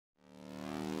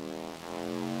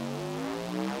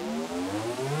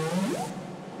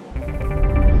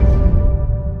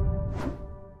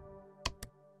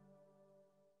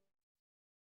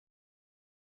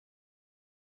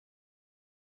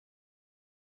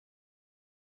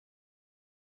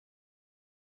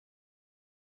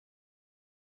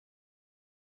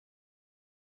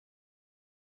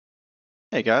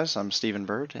Hey guys, I'm Stephen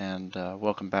Bird, and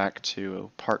welcome back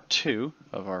to part 2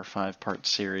 of our 5-part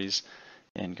series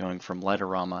in going from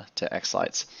Light-O-Rama to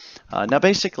xLights. Now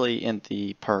basically in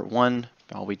the part 1,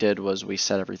 all we did was we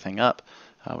set everything up,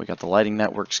 we got the lighting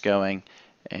networks going,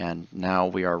 and now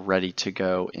we are ready to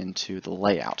go into the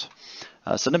layout.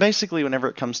 So now basically whenever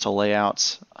it comes to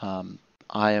layouts,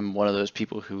 I am one of those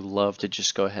people who love to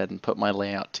just go ahead and put my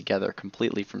layout together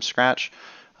completely from scratch.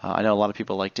 I know a lot of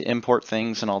people like to import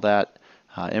things and all that.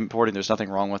 Importing, there's nothing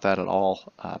wrong with that at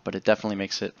all, but it definitely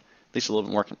makes it at least a little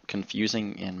bit more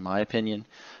confusing in my opinion,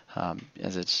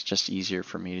 as it's just easier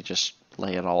for me to just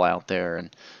lay it all out there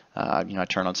and I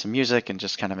turn on some music and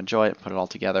just kind of enjoy it and put it all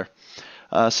together.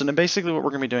 So now basically what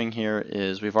we're going to be doing here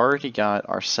is we've already got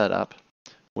our setup,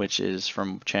 which is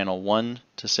from channel 1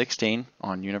 to 16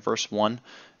 on Universe 1.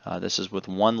 This is with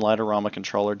one Light-O-Rama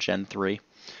controller Gen 3.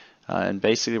 And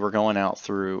basically we're going out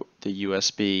through the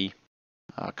USB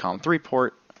COM3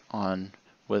 port on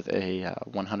with a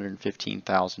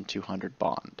 115,200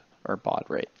 baud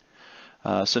rate.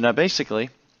 So now basically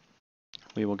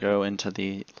we will go into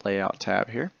the layout tab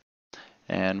here,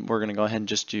 and we're going to go ahead and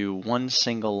just do one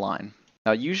single line.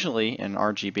 Now usually in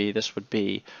RGB this would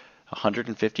be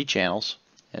 150 channels,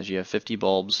 as you have 50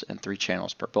 bulbs and 3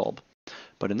 channels per bulb.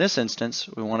 But in this instance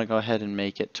we want to go ahead and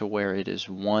make it to where it is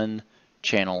one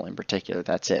channel in particular.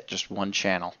 That's it, just one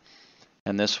channel.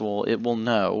 And it will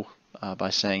know by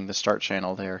saying the start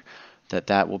channel there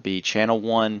that will be channel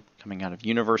 1 coming out of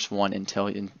Universe 1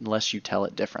 unless you tell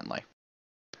it differently.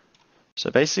 So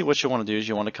basically what you want to do is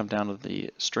you want to come down to the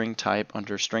string type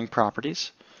under string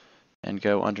properties and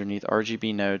go underneath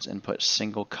RGB nodes and put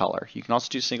single color. You can also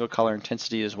do single color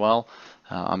intensity as well.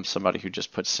 I'm somebody who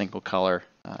just puts single color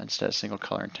instead of single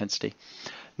color intensity.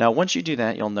 Now once you do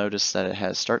that, you'll notice that it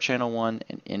has start channel 1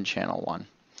 and end channel 1.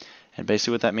 And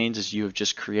basically what that means is you have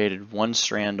just created one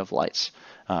strand of lights,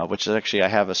 which is actually I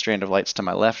have a strand of lights to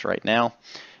my left right now.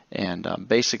 And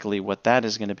basically what that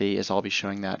is going to be is I'll be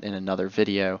showing that in another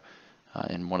video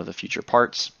in one of the future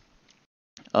parts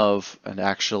of it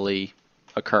actually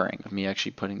occurring, of me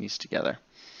actually putting these together.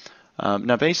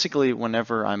 Now basically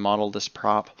whenever I model this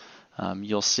prop,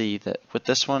 you'll see that with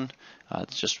this one,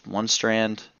 it's just one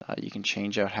strand. You can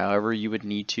change out however you would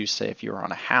need to, say if you were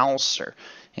on a house or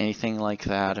anything like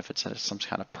that, if it's some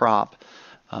kind of prop.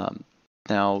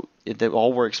 Now it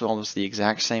all works almost the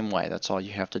exact same way. That's all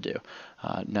you have to do.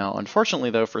 Now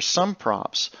unfortunately though, for some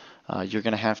props, you're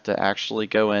going to have to actually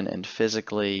go in and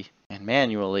physically and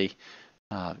manually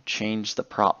change the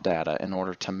prop data in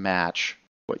order to match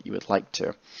what you would like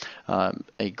to.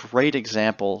 A great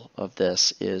example of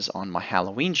this is on my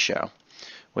Halloween show,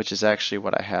 which is actually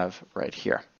what I have right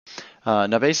here.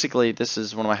 Now basically this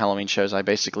is one of my Halloween shows. I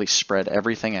basically spread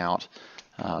everything out,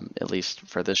 at least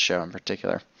for this show in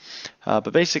particular.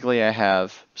 But basically I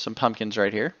have some pumpkins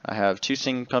right here. I have 2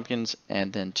 singing pumpkins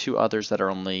and then 2 others that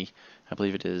are only, I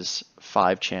believe it is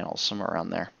 5 channels, somewhere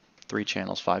around there. 3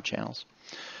 channels, 5 channels.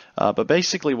 But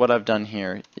basically what I've done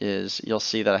here is you'll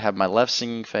see that I have my left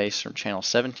singing face from channel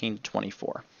 17 to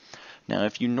 24. Now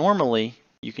if you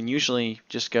can usually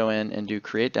just go in and do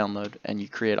create download, and you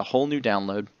create a whole new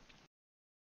download,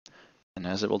 and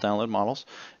as it will download models,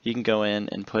 you can go in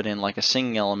and put in like a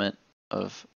singing element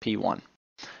of P1.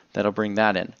 That'll bring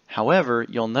that in. However,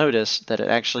 you'll notice that it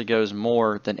actually goes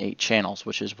more than 8 channels,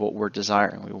 which is what we're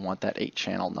desiring. We want that 8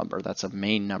 channel number. That's a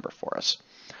main number for us.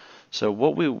 So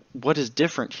what is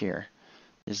different here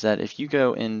is that if you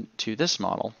go into this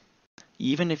model,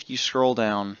 even if you scroll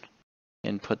down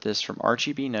and put this from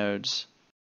RGB nodes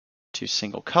to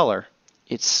single color,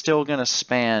 it's still going to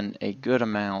span a good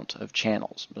amount of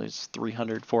channels. It's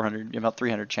 300, 400, about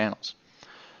 300 channels.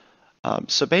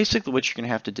 So basically what you're going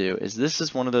to have to do is this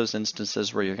is one of those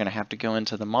instances where you're going to have to go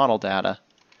into the model data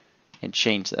and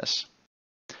change this.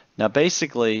 Now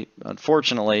basically,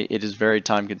 unfortunately, it is very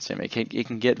time consuming. It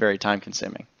can get very time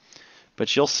consuming.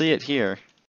 But you'll see it here,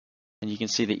 and you can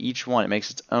see that each one, it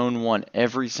makes its own one.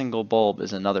 Every single bulb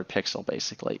is another pixel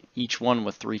basically, each one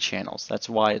with 3 channels. That's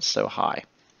why it's so high.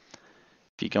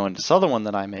 If you go into this other one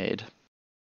that I made,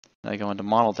 and I go into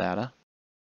model data,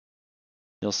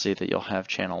 you'll see that you'll have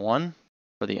channel 1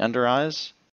 for the under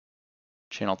eyes,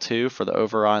 channel 2 for the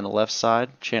over eye on the left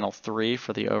side, channel 3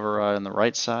 for the over eye on the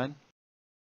right side,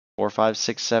 4, 5,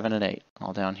 6, 7, and 8,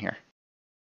 all down here,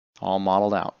 all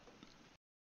modeled out.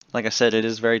 Like I said, it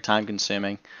is very time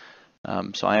consuming,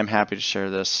 so I am happy to share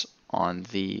this on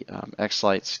the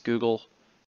xLights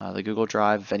the Google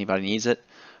Drive if anybody needs it.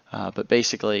 But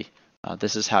basically,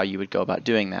 this is how you would go about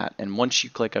doing that. And once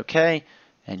you click OK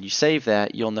and you save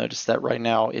that, you'll notice that right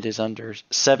now it is under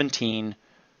 17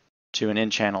 to an in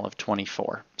channel of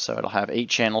 24. So it'll have 8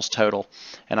 channels total,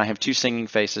 and I have 2 singing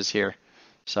faces here.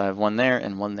 So I have one there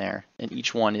and one there, and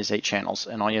each one is 8 channels.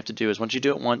 And all you have to do is, once you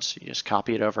do it once, you just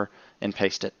copy it over and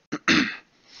paste it.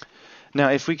 Now,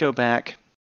 if we go back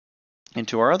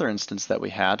into our other instance that we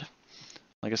had,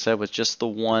 like I said, with just the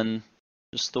one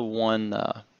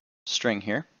string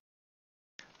here,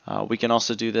 we can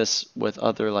also do this with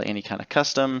other, like any kind of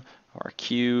custom or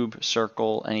cube,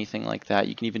 circle, anything like that.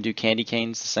 You can even do candy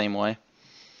canes the same way.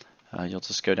 You'll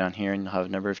just go down here and you'll have a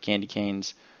number of candy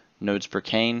canes, nodes per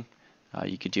cane.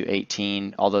 You could do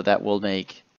 18, although that will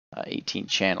make 18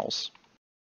 channels.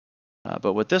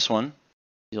 But with this one,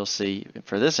 you'll see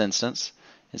for this instance,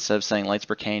 instead of saying lights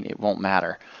per cane, it won't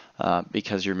matter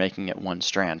because you're making it one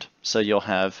strand. So you'll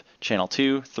have channel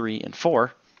 2, 3, and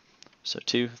 4. So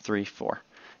 2, 3, 4.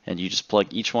 And you just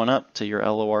plug each one up to your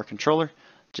LOR controller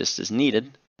just as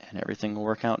needed, and everything will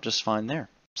work out just fine there.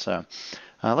 So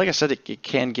like I said, it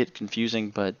can get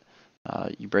confusing, but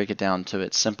you break it down to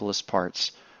its simplest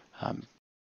parts,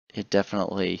 it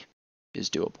definitely is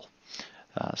doable.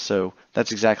 So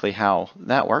that's exactly how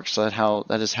that works. So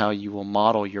that is how you will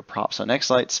model your props on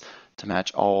xLights to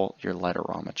match all your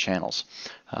Light-O-Rama channels.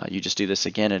 You just do this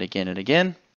again and again and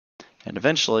again, and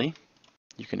eventually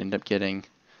you can end up getting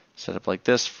set up like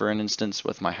this, for an instance,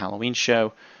 with my Halloween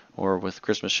show or with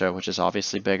Christmas show, which is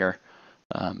obviously bigger.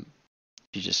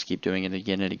 You just keep doing it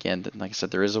again and again. Like I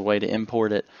said, there is a way to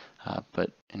import it,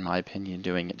 but in my opinion,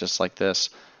 doing it just like this,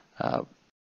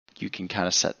 you can kind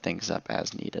of set things up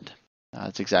as needed.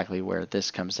 That's exactly where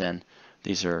this comes in.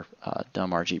 These are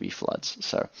dumb RGB floods.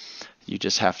 So you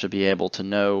just have to be able to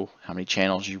know how many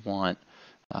channels you want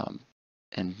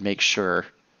and make sure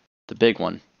the big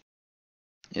one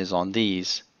is on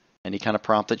these. Any kind of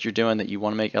prompt that you're doing that you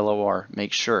want to make LOR,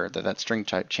 make sure that that string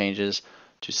type changes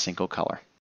to single color.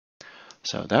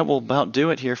 So that will about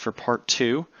do it here for part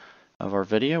 2 of our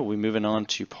video. We're moving on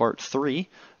to part 3.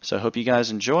 So I hope you guys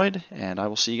enjoyed, and I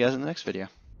will see you guys in the next video.